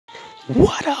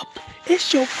What up?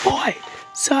 It's your boy,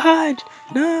 Sahaj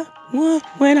 91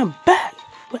 when I'm back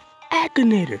with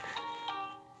Akinator.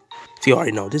 So you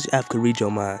already know, this app could read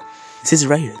your mind. It says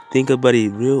right here, think about a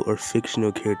real or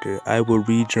fictional character. I will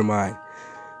read your mind.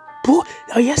 Boy,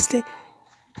 yesterday,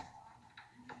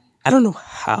 I don't know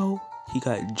how he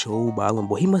got Joe Biden,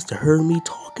 boy. He must have heard me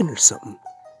talking or something.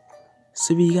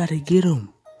 So we gotta get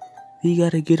him. We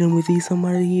gotta get him with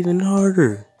somebody even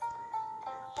harder.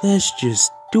 Let's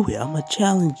just do it. I'ma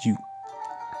challenge you.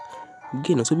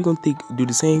 Get him. So we gonna do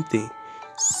the same thing.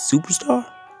 Superstar,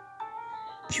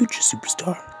 future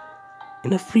superstar,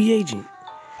 and a free agent.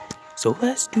 So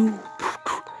let's do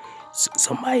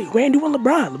somebody. We ain't doing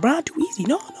LeBron. LeBron too easy.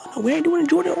 No. We ain't doing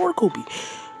Jordan or Kobe.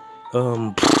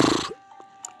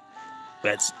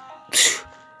 That's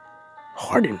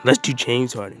Harden. Let's do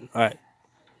James Harden. All right,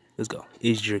 let's go.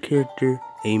 Is your character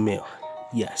a male?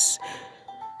 Yes.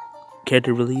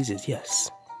 Character releases? Yes.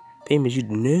 Famous? You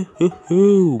know?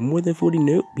 More than 40?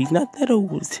 Nope. He's not that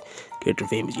old. Character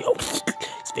famous? Yo,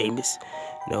 he's famous.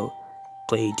 No.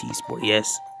 Play team sport?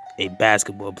 Yes. A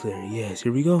basketball player? Yes.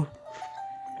 Here we go.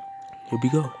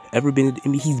 Ever been in the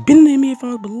NBA? He's been in the NBA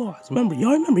Finals but lost. Remember?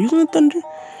 Y'all remember? He was on the Thunder.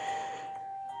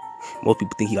 Most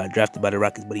people think he got drafted by the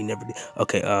Rockets, but he never did.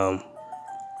 Okay,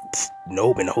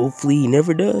 nope, and hopefully he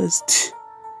never does.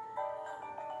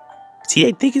 See,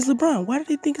 they think it's LeBron. Why do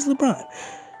they think it's LeBron?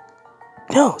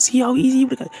 No, see how easy he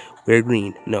would have got. Wear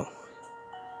green. No.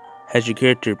 Has your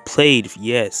character played?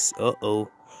 Yes. Uh-oh.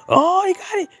 Oh, he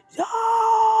got it.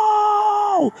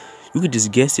 Oh! You could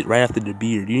just guess it right after the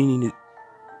beard. You didn't need it.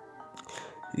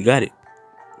 You got it.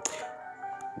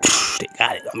 They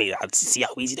got it. I mean, I see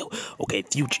how easy though. Okay,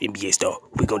 future NBA star.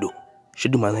 What we gonna do?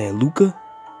 Should do my man Luka.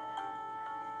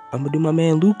 I'm gonna do my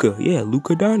man Luka. Yeah,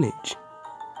 Luka Doncic.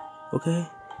 Okay.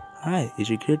 Alright. Is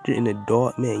your character an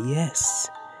adult man? Yes.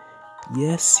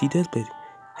 Yes, he does, but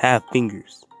have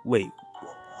fingers. Wait.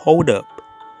 Hold up.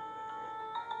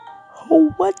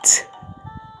 Oh, what?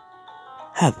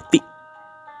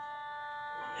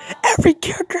 Every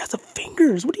character has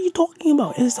fingers. What are you talking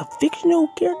about? Is this a fictional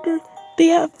character? They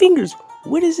have fingers.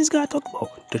 What is this guy talking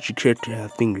about? Does your character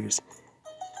have fingers?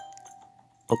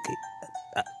 Okay.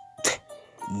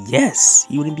 Yes.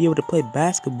 You wouldn't be able to play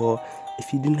basketball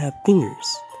if you didn't have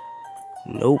fingers.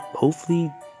 Nope. Hopefully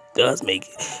he does make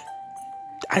it.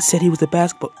 I said he was a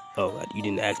basketball. Oh, you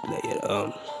didn't ask me that yet.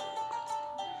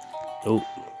 Nope.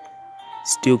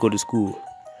 Still go to school.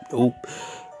 Nope.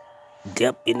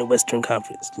 Yep, in the Western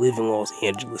Conference. Live in Los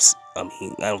Angeles. I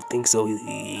mean, I don't think so.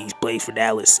 He's played for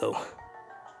Dallas, so.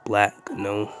 Black,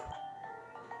 no.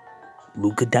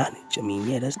 Luka Doncic. I mean,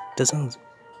 yeah, that sounds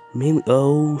mainly.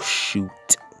 Oh,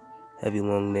 shoot. Heavy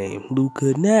long name.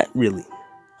 Luka, not really.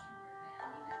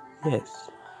 Yes.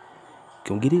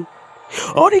 Can we get it?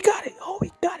 Oh, they got it. Oh,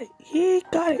 he got it. He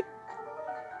got it.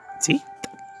 See?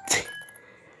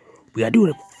 We gotta do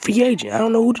it. Free agent. I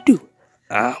don't know who to do.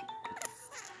 I'm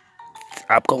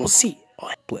gonna see. All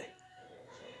right, play.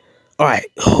 All right.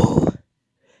 Oh.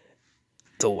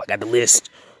 So I got the list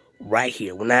right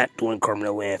here. We're not doing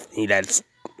Carmelo Anthony.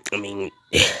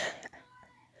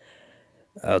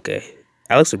 Okay.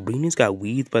 Alex Sabrina's got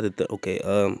weeds by the. Okay.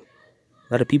 A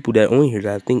lot of people that on here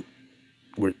that I think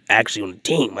were actually on the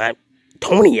team.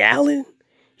 Tony Allen,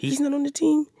 he's not on the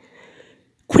team.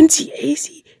 Quincy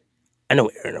Acey, I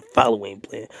know Aaron Follow ain't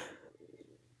playing.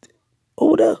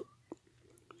 Hold up.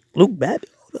 Luke Babbitt,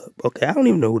 hold up. Okay, I don't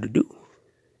even know who to do.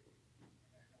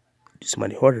 Do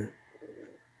somebody harder.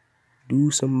 Do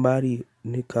somebody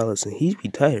Nick Collison. He's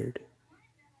retired.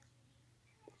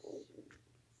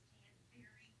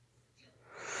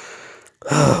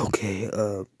 Okay,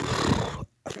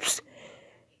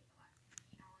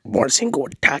 Marcin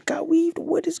Gortaka weaved?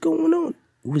 What is going on?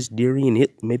 Who is Darian Hill?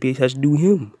 Maybe I should do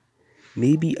him.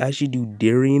 Maybe I should do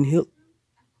Darian Hill.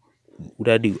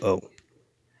 What'd I do? Oh.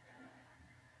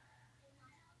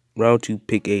 Round 2,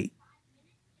 pick 8.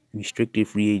 Restricted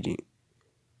free agent.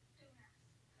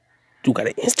 You got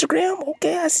an Instagram?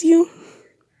 Okay, I see you.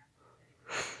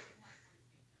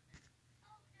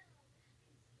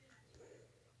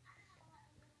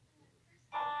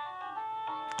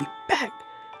 Get back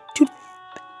to the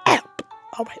app.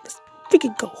 Alright, let's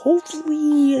freaking go.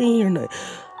 Hopefully I ain't hear nothing.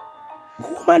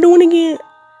 Who am I doing again?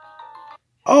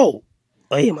 Oh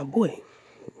yeah, my boy.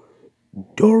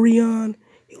 Dorian.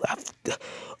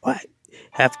 Alright,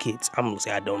 have kids. I'm gonna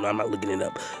say I don't know. I'm not looking it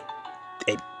up.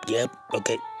 Hey, yep,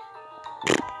 okay.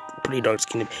 Pretty dark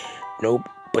skinned. Nope,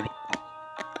 but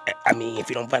I mean, if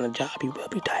you don't find a job, you will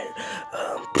be tired.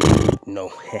 No,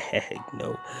 heck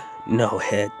no. No,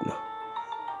 heck no.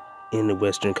 In the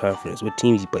Western Conference. What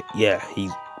teams he play? Yeah,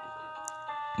 he's...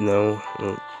 No,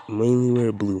 Mainly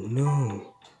wear blue.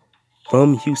 No.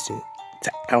 From Houston.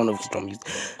 I don't know if he's from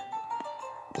Houston.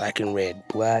 Black and red.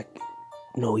 Black.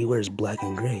 No, he wears black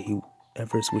and gray. He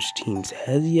ever switched teams.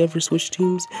 Has he ever switched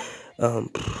teams? I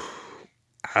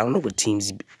don't know what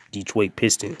teams. Detroit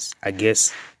Pistons. I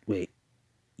guess. Wait.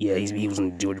 Yeah, he was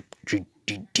in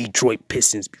Detroit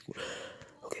Pistons before.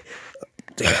 Okay.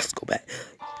 Let's go back.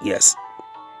 Yes.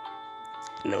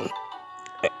 No.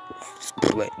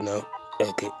 No.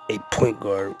 Okay. A point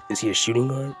guard. Is he a shooting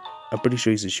guard? I'm pretty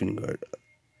sure he's a shooting guard.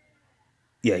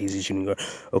 Yeah, he's a shooting guard.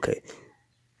 Okay.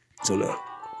 So now.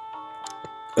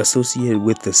 Associated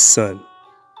with the sun.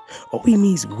 Oh, he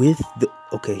means with the.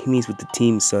 Okay, he means with the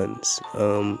team Suns.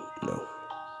 No.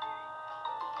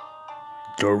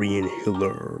 Dorian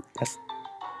Hiller.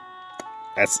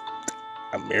 That's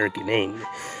American name.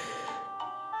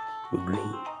 With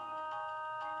green.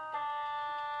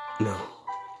 No.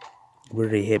 Where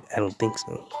they hit? I don't think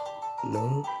so.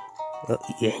 No.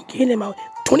 You ain't getting him out.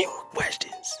 21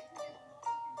 questions.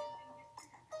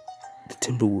 The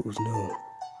Timberwolves, no.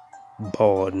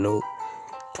 Ball, no.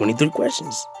 23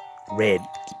 questions. Red,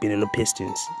 he's been in the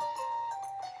Pistons.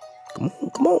 Come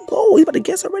on. Oh, he's about to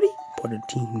guess already. Part of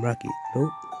Team Rocket.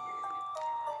 Nope.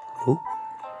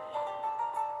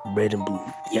 Red and blue.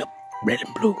 Yep, red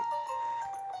and blue.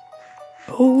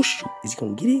 Oh, shoot. Is he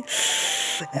going to get it?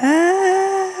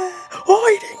 Oh,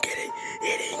 he didn't get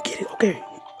it. Okay.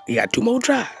 He got 2 more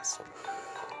tries.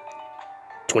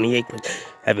 28 questions.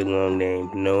 Have a long name.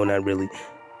 No, not really.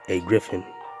 A Griffin.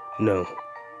 No.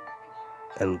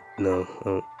 No.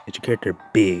 Is your character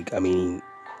big? I mean,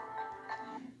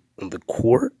 on the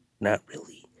court? Not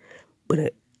really.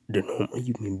 But the normal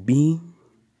human being?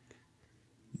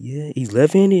 Yeah, he's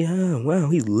left-handed. Huh? Wow,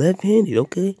 he's left-handed.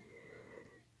 Okay.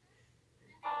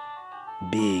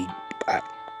 Big. I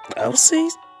would say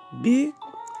he's big.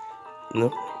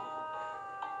 No.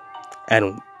 I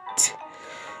don't.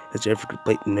 Has you ever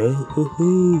played? No.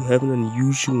 Have an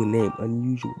unusual name.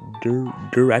 Unusual.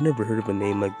 I never heard of a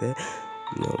name like that.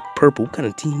 No. Purple. What kind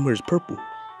of team wears purple?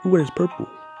 Who wears purple?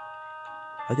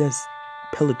 I guess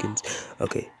Pelicans.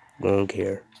 Okay. Long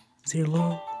hair. His hair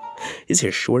long? His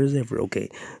hair short as ever. Okay.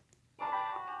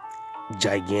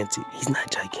 Gigantic. He's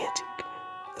not gigantic.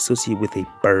 Associated with a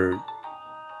bird.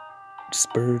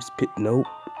 Spurs. Nope.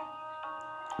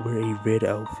 Wear a red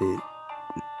outfit.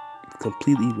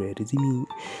 Completely red. Does he mean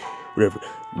whatever?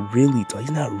 Really tall. He's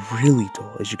not really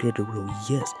tall. Is your character real?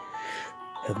 Yes.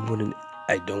 Have more than.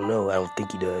 I don't know. I don't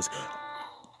think he does.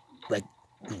 Like,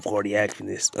 we've already asked for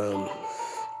this.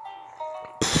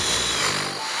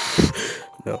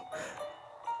 No.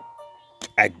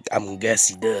 I'm gonna guess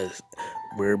he does.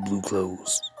 Wear blue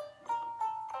clothes.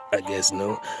 I guess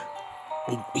no.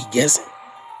 He guessing.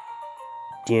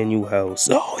 Daniel House.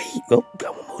 Got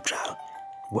one more try.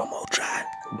 One more try.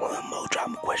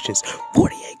 More questions.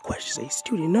 48 questions. A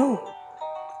student, no.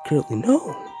 Currently,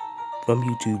 no. From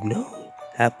YouTube, no.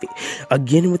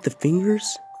 Again with the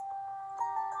fingers?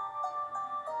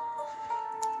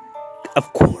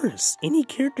 Of course. Any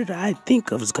character that I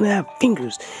think of is gonna have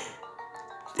fingers.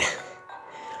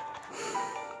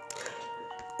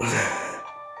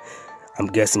 I'm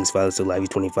guessing his father's still alive. He's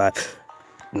 25.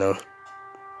 No.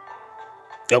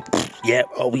 Oh, yeah.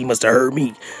 Oh, he must have heard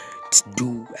me.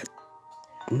 Dude.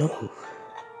 No.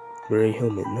 Wear a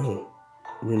helmet. No.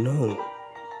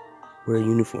 Wear a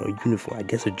uniform. I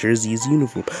guess a jersey is a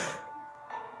uniform.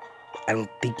 I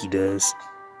don't think he does.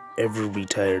 Ever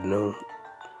retired. No.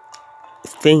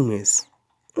 Famous.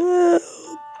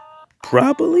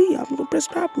 Probably. I'm gonna press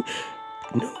probably.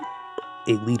 No.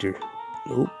 A leader.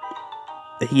 Nope.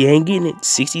 He ain't getting it.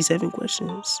 67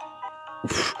 questions.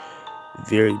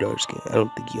 Very dark skin. I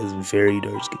don't think he has very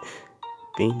dark skin.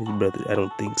 Famous brother. I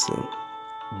don't think so.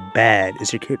 Bad.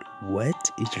 Is your character...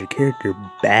 What? Is your character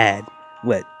bad?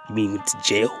 What? You mean went to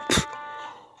jail?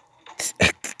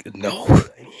 No.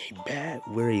 He ain't bad.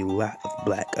 Wear a lot of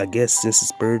black. I guess since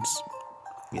it's birds...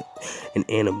 Yeah. An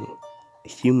animal.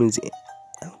 Humans...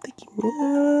 I don't think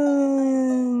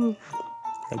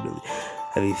I really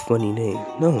have a funny name.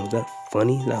 No, it's not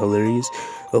funny. It's not hilarious.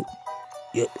 Oh.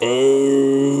 Yep.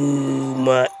 Oh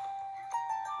my.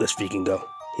 Let's freaking go.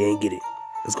 He ain't get it.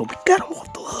 Let's go. We got him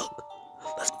off the hook.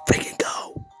 Let's freaking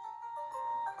go.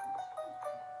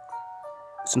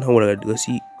 So now what I gotta do? Let's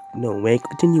see. No, man,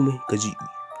 continue, man. Because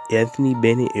Anthony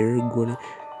Bennett, Eric Gordon.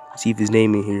 See if his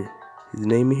name in here. His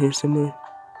name in here somewhere?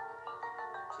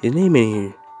 His name in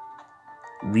here.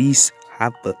 Reese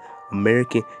Hopper,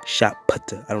 American shot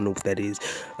putter. I don't know what that is.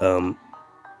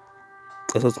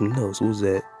 That's something else. What was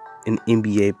that? An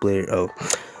NBA player. Oh,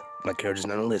 my character's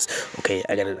not on the list. Okay,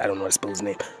 I don't know how to spell his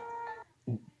name.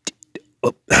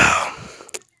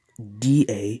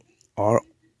 D-A-R.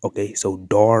 Okay, so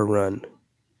Dar Run.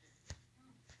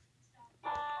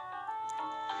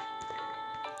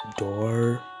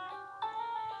 Dar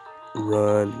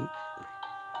Run.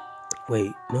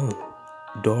 Wait, no.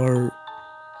 Dar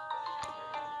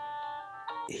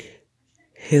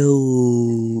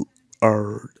Hillard.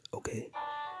 Okay.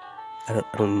 I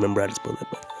don't remember how to spell that,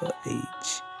 but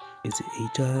H. Is it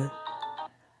H-I?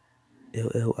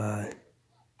 L-L-I.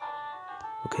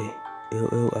 Okay.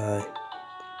 L-L-I.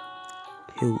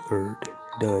 Hillard.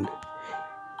 Done.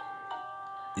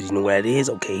 Do you know what that is?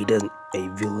 Okay, he doesn't. A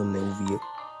Villanova.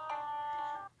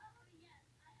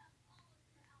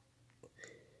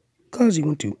 Cause he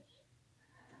went to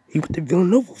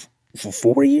Villanova for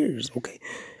 4 years. Okay.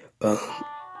 A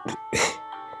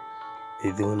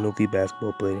Villanova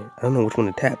basketball player. I don't know which one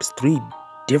to tap. It's 3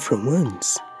 different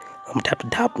ones. I'm gonna tap the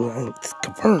top one. It's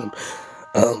confirmed.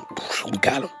 We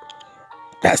got him.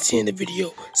 That's the end of the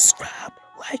video. Subscribe,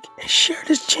 like, and share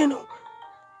this channel.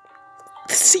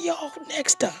 See y'all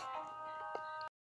next time.